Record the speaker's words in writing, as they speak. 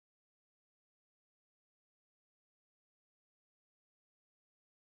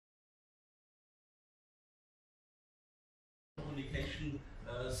Communication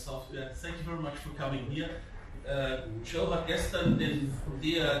Software. Thank you very much for coming here. Joe hat gestern den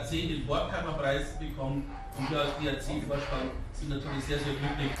DAC, den Vorkammerpreis bekommen, und wir als DAC-Vorstand sind natürlich sehr, sehr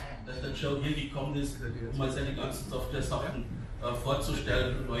glücklich, dass der Joe hier gekommen ist, um mal seine ganzen Software-Sachen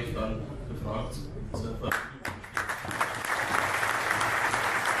vorzustellen und euch dann gefragt zu erfahren.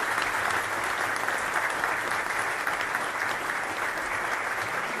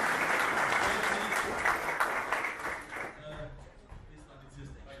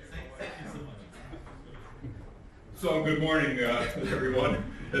 So good morning, everyone.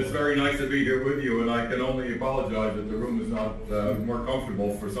 It's very nice to be here with you, and I can only apologize that the room is not more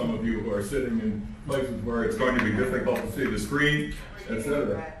comfortable for some of you who are sitting in places where it's going to be difficult to see the screen,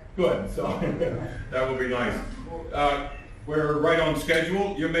 etc. Good, so that will be nice. We're right on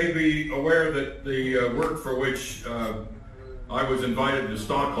schedule. You may be aware that the work for which I was invited to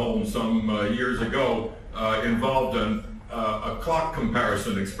Stockholm some years ago involved a clock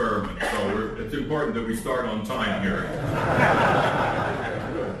comparison experiment, so it's important that we start on time here.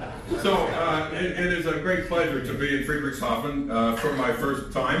 So it is a great pleasure to be in Friedrichshafen for my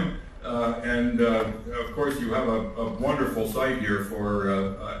first time, and of course you have a wonderful site here for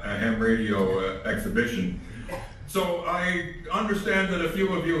a ham radio exhibition. So I understand that a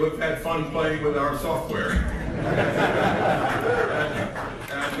few of you have had fun playing with our software, and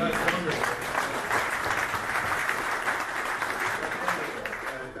that's wonderful.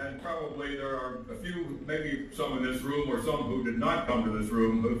 There are a few, maybe some in this room or some who did not come to this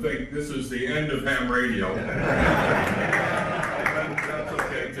room, who think this is the end of ham radio. And that's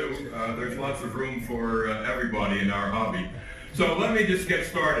okay too. There's lots of room for everybody in our hobby. So let me just get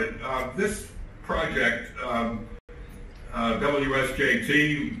started. This project,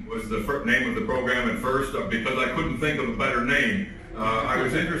 WSJT, was the name of the program at first because I couldn't think of a better name. I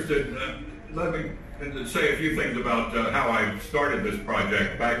was interested, let me say a few things about how I started this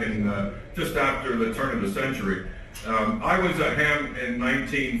project back in just after the turn of the century. I was a ham in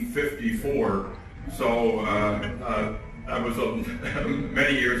 1954, so that was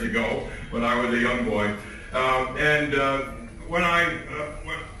many years ago when I was a young boy. When I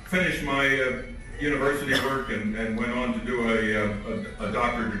finished my university work and went on to do a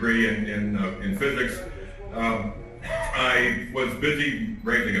doctorate degree in physics, I was busy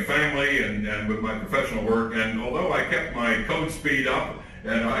raising a family and with my professional work, and although I kept my code speed up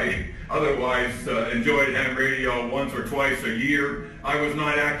and I otherwise enjoyed ham radio once or twice a year, I was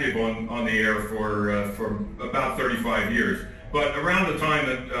not active on the air for about 35 years. But around the time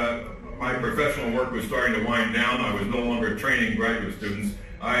that my professional work was starting to wind down, I was no longer training graduate students,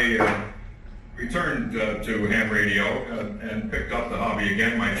 I returned to ham radio and picked up the hobby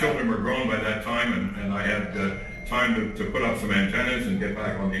again. My children were grown by that time, and I had time to put up some antennas and get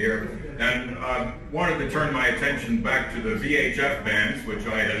back on the air, and wanted to turn my attention back to the VHF bands, which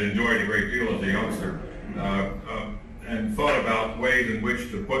I had enjoyed a great deal as a youngster, and thought about ways in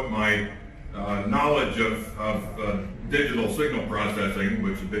which to put my knowledge of digital signal processing,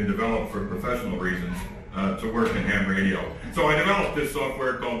 which had been developed for professional reasons, to work in ham radio. So I developed this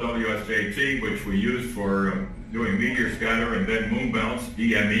software called WSJT, which we used for doing meteor scatter and then moon bounce,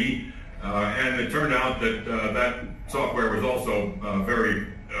 DME. And it turned out that that software was also very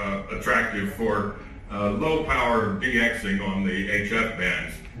attractive for low power DXing on the HF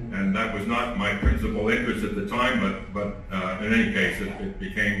bands. And that was not my principal interest at the time, but in any case, it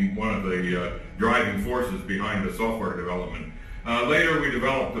became one of the driving forces behind the software development. Later, we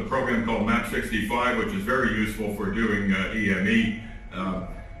developed a program called MAP65, which is very useful for doing EME.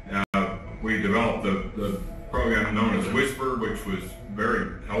 We developed the program known as Whisper, which was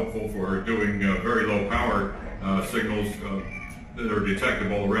very helpful for doing very low power signals that are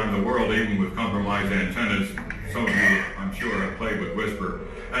detectable around the world, even with compromised antennas. Some of you, I'm sure, have played with Whisper.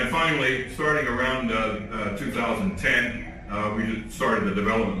 And finally, starting around 2010, we started the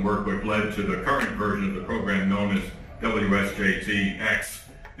development work which led to the current version of the program known as WSJT-X.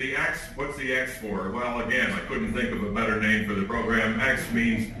 The X, what's the X for? Well, again, I couldn't think of a better name for the program. X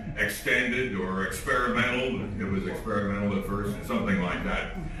means extended or experimental. It was experimental at first, something like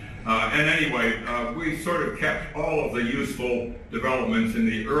that. And anyway, we sort of kept all of the useful developments in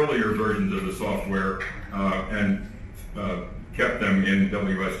the earlier versions of the software and kept them in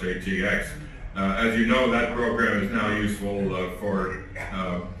WSJT-X. As you know, that program is now useful for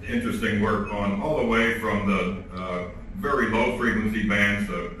interesting work on all the way from the very low frequency bands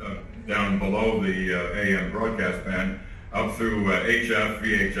down below the AM broadcast band up through HF,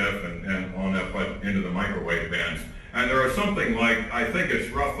 VHF, and on up into the microwave bands. And there are something like, I think it's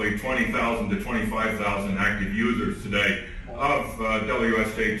roughly 20,000 to 25,000 active users today of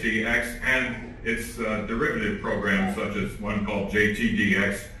WSJT-X, and its derivative programs, such as one called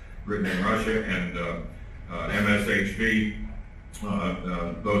WSJT-X, written in Russia, and MSHV.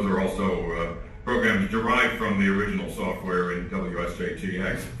 Those are also programs derived from the original software in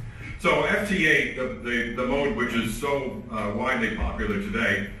WSJT-X. So FT8, the mode which is so widely popular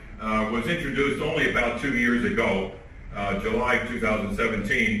today, was introduced only about 2 years ago, July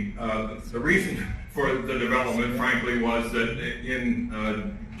 2017. The reason for the development, frankly, was that in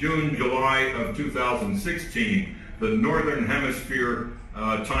June, July of 2016, the Northern Hemisphere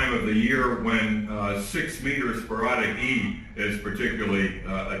time of the year when 6-meter sporadic E is particularly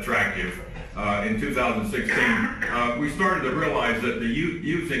attractive. In 2016, we started to realize that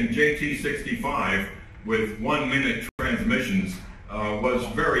using JT65 with 1-minute transmissions was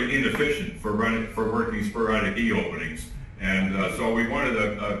very inefficient for working sporadic E openings. And so we wanted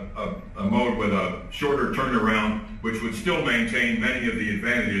a mode with a shorter turnaround, which would still maintain many of the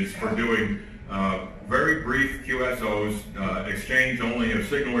advantages for doing very brief QSOs, exchange only of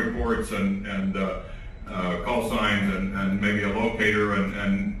signal reports and call signs and maybe a locator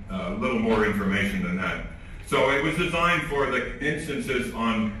and a little more information than that. So it was designed for the instances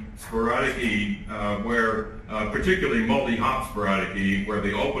on sporadic E, where particularly multi-hop sporadic E, where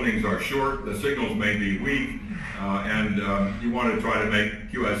the openings are short, the signals may be weak, and you want to try to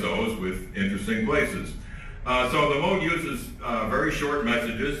make QSOs with interesting places. So the mode uses very short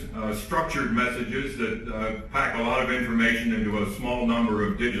messages, structured messages that pack a lot of information into a small number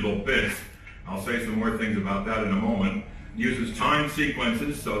of digital bits. I'll say some more things about that in a moment. It uses time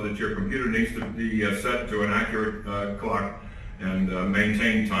sequences so that your computer needs to be set to an accurate clock and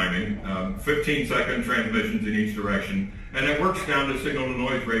maintain timing. 15-second transmissions in each direction. And it works down to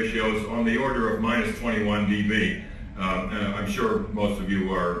signal-to-noise ratios on the order of -21 dB. And I'm sure most of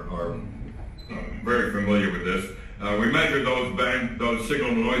you are very familiar with this. We measure those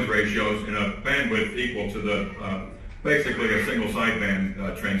signal-to-noise ratios in a bandwidth equal to the basically a single sideband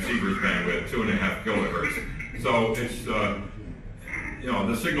transceiver's bandwidth, 2.5 kilohertz. So it's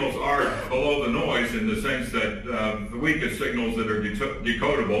the signals are below the noise in the sense that the weakest signals that are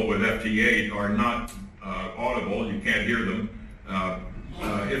decodable with FT8 are not audible. You can't hear them.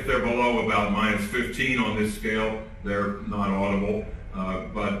 If they're below about -15 on this scale, they're not audible.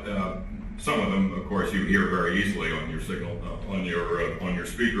 But some of them, of course, you hear very easily on your signal, on your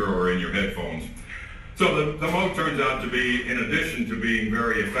speaker or in your headphones. So the mode turns out to be, in addition to being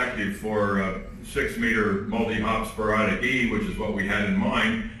very effective for 6-meter multi-hop sporadic E, which is what we had in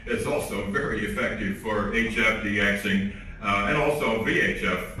mind, it's also very effective for HF DXing and also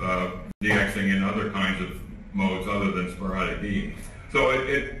VHF DXing in other kinds of modes other than sporadic E. So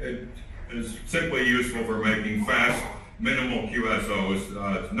it is simply useful for making fast, minimal QSOs.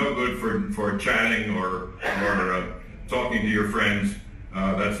 It's no good for chatting or talking to your friends.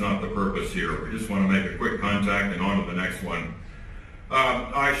 That's not the purpose here. We just want to make a quick contact and on to the next one.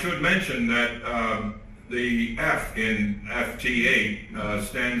 I should mention that the F in FT8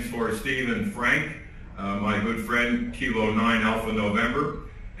 stands for Steve and Frank, my good friend, Kilo 9 Alpha November.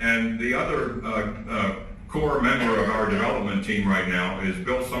 And the other core member of our development team right now is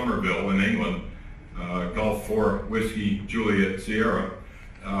Bill Somerville in England, Golf 4 Whiskey Juliet Sierra.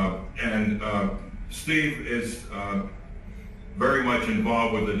 And Steve is very much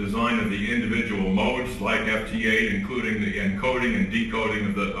involved with the design of the individual modes like FT8, including the encoding and decoding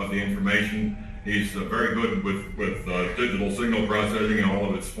of the information. He's very good with digital signal processing in all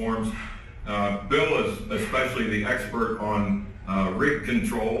of its forms. Bill is especially the expert on rig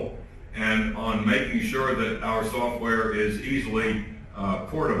control and on making sure that our software is easily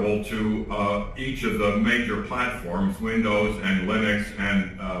portable to each of the major platforms, Windows and Linux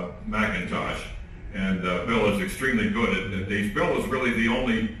and Macintosh. And Bill is extremely good at these. Bill is really the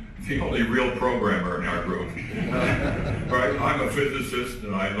only real programmer in our group. Right? I'm a physicist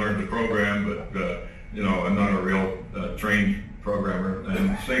and I learned to program, but I'm not a real trained programmer.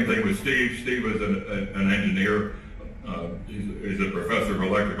 And same thing with Steve. Steve is an engineer. He's a professor of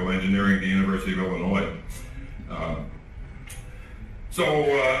electrical engineering at the University of Illinois. So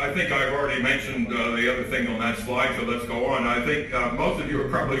I think I've already mentioned the other thing on that slide, so let's go on. I think most of you are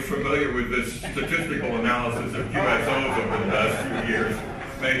probably familiar with this statistical analysis of QSOs over the last few years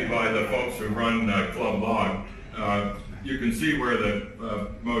made by the folks who run Club Log. You can see where the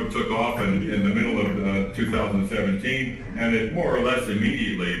mode took off in the middle of 2017, and it more or less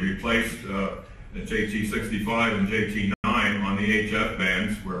immediately replaced the JT65 and JT9 on the HF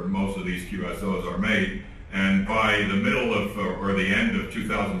bands, where most of these QSOs are made. And by the middle of, or the end of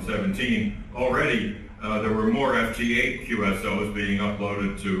 2017, already there were more FT8 QSOs being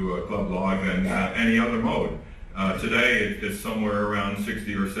uploaded to Club Log than any other mode. Today it's somewhere around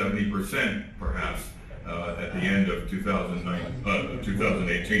 60 or 70% perhaps at the end of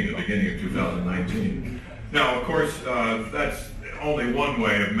 2018, the beginning of 2019. Now, of course, that's only one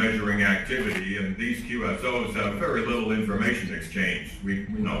way of measuring activity, and these QSOs have very little information exchange. We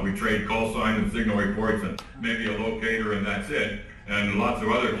trade call signs and signal reports and maybe a locator, and that's it. And lots of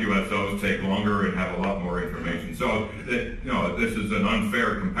other QSOs take longer and have a lot more information. So, this is an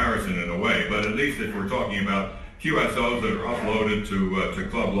unfair comparison in a way, but at least if we're talking about QSOs that are uploaded to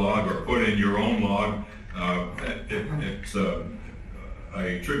Club Log or put in your own log, it's a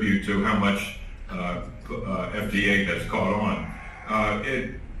tribute to how much FT8 has caught on.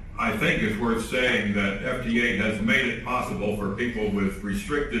 I think it's worth saying that FT8 has made it possible for people with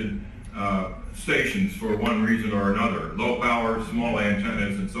restricted stations for one reason or another, low power, small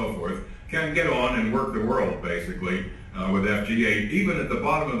antennas, and so forth, can get on and work the world, basically, with FT8, even at the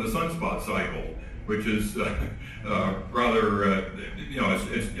bottom of the sunspot cycle, which is rather,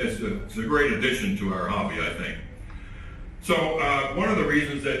 it's a great addition to our hobby, I think. So one of the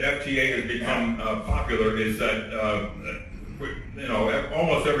reasons that FT8 has become popular is that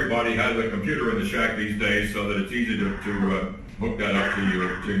almost everybody has a computer in the shack these days, so that it's easy to hook that up to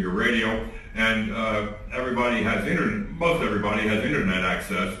your radio, and most everybody has internet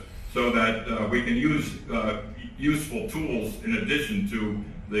access, so that we can use useful tools in addition to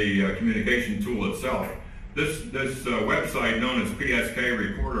the communication tool itself. This website known as PSK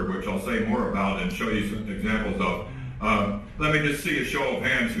Reporter, which I'll say more about and show you some examples of. Let me just see a show of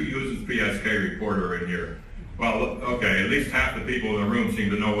hands. Who uses PSK Reporter in here? Well, okay, at least half the people in the room seem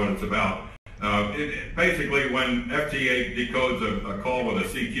to know what it's about. Basically, when FT8 decodes a call with a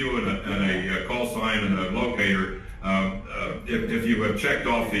CQ and a call sign and a locator, if you have checked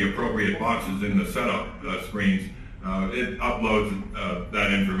off the appropriate boxes in the setup screens, it uploads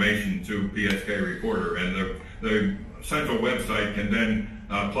that information to PSK Reporter, and the central website can then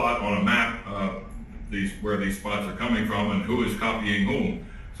plot on a map where these spots are coming from and who is copying whom.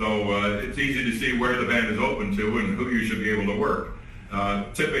 So it's easy to see where the band is open to and who you should be able to work.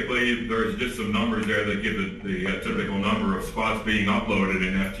 Typically, there's just some numbers there that give the typical number of spots being uploaded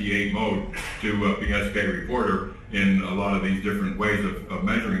in FT8 mode to PSK Reporter in a lot of these different ways of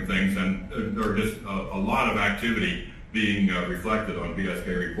measuring things, and there are just a lot of activity being reflected on PSK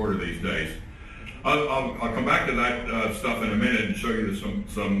Reporter these days. I'll come back to that stuff in a minute and show you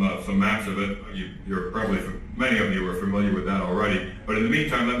some maps of it. Many of you are familiar with that already. But in the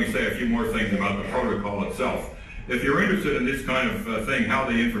meantime, let me say a few more things about the protocol itself. If you're interested in this kind of thing, how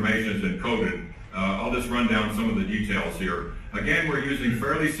the information is encoded, I'll just run down some of the details here. Again, we're using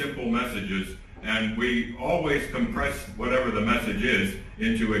fairly simple messages, and we always compress whatever the message is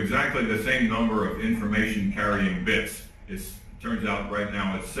into exactly the same number of information carrying bits. It turns out right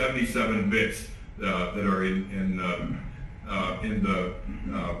now it's 77 bits that are in the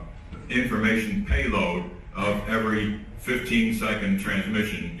information payload of every 15-second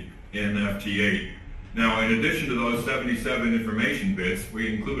transmission in FT8. Now, in addition to those 77 information bits,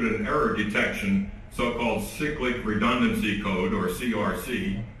 we included an error detection, so-called cyclic redundancy code, or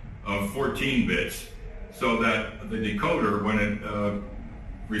CRC, of 14 bits, so that the decoder, when it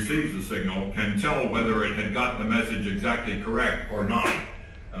receives the signal, can tell whether it had got the message exactly correct or not.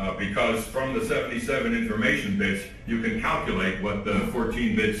 Because from the 77 information bits, you can calculate what the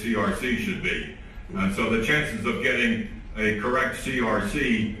 14-bit CRC should be. And so the chances of getting a correct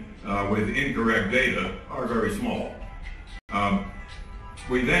CRC with incorrect data are very small.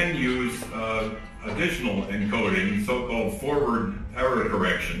 We then use additional encoding, so-called forward error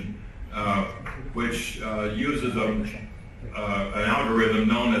correction, which uses an algorithm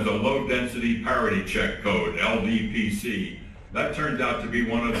known as a low-density parity check code, LDPC. That turns out to be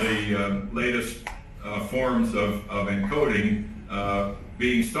one of the latest forms of encoding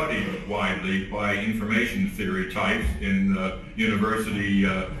being studied widely by information theory types in university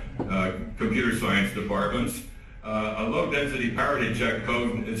computer science departments. A low-density parity check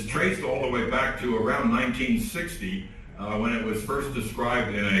code is traced all the way back to around 1960 when it was first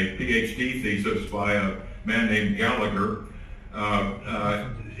described in a PhD thesis by a man named Gallagher.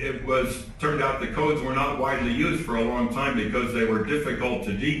 It turned out the codes were not widely used for a long time because they were difficult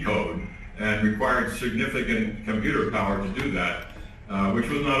to decode and required significant computer power to do that, which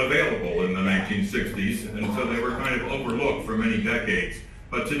was not available in the 1960s, and so they were kind of overlooked for many decades.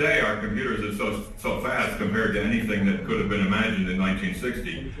 But today our computers are so fast compared to anything that could have been imagined in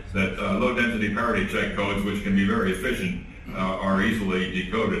 1960 that low-density parity check codes, which can be very efficient, are easily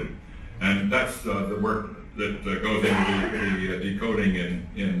decoded. And that's the work that goes into the decoding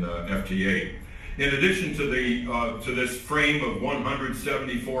in FT8. In addition to this frame of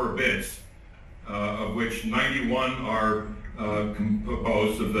 174 bits, of which 91 are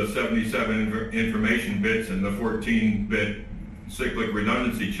composed of the 77 information bits and the 14-bit cyclic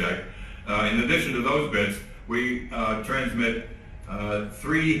redundancy check. In addition to those bits, we transmit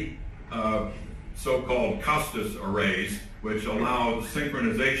 3 so-called Costas arrays, which allow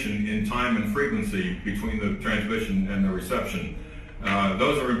synchronization in time and frequency between the transmission and the reception.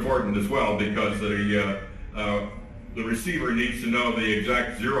 Those are important as well because the receiver needs to know the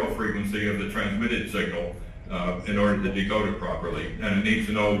exact zero frequency of the transmitted signal in order to decode it properly, and it needs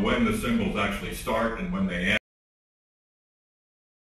to know when the symbols actually start and when they end.